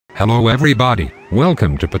Hello everybody,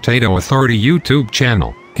 welcome to Potato Authority YouTube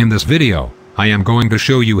channel. In this video, I am going to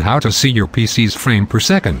show you how to see your PC's frame per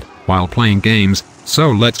second while playing games,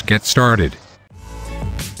 so let's get started.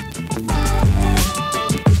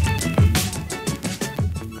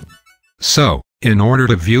 So, in order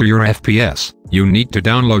to view your FPS, you need to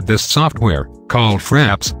download this software, called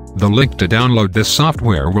Fraps. The link to download this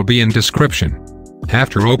software will be in description.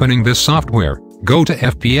 After opening this software, go to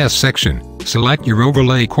FPS section, select your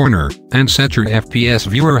overlay corner, and set your FPS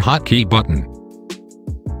viewer hotkey button.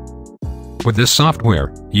 With this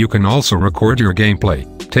software, you can also record your gameplay,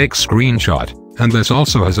 take screenshot, and this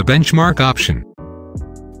also has a benchmark option.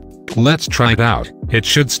 Let's try it out. It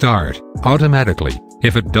should start automatically.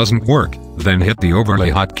 If it doesn't work, then hit the overlay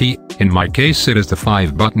hotkey. In my case it is the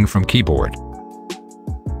 5 button from keyboard.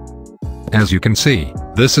 As you can see,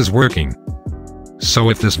 this is working. So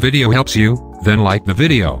if this video helps you, then like the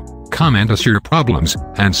video, comment us your problems,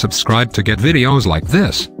 and subscribe to get videos like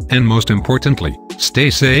this, and most importantly,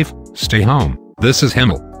 stay safe, stay home. This is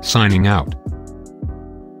Himmel, signing out.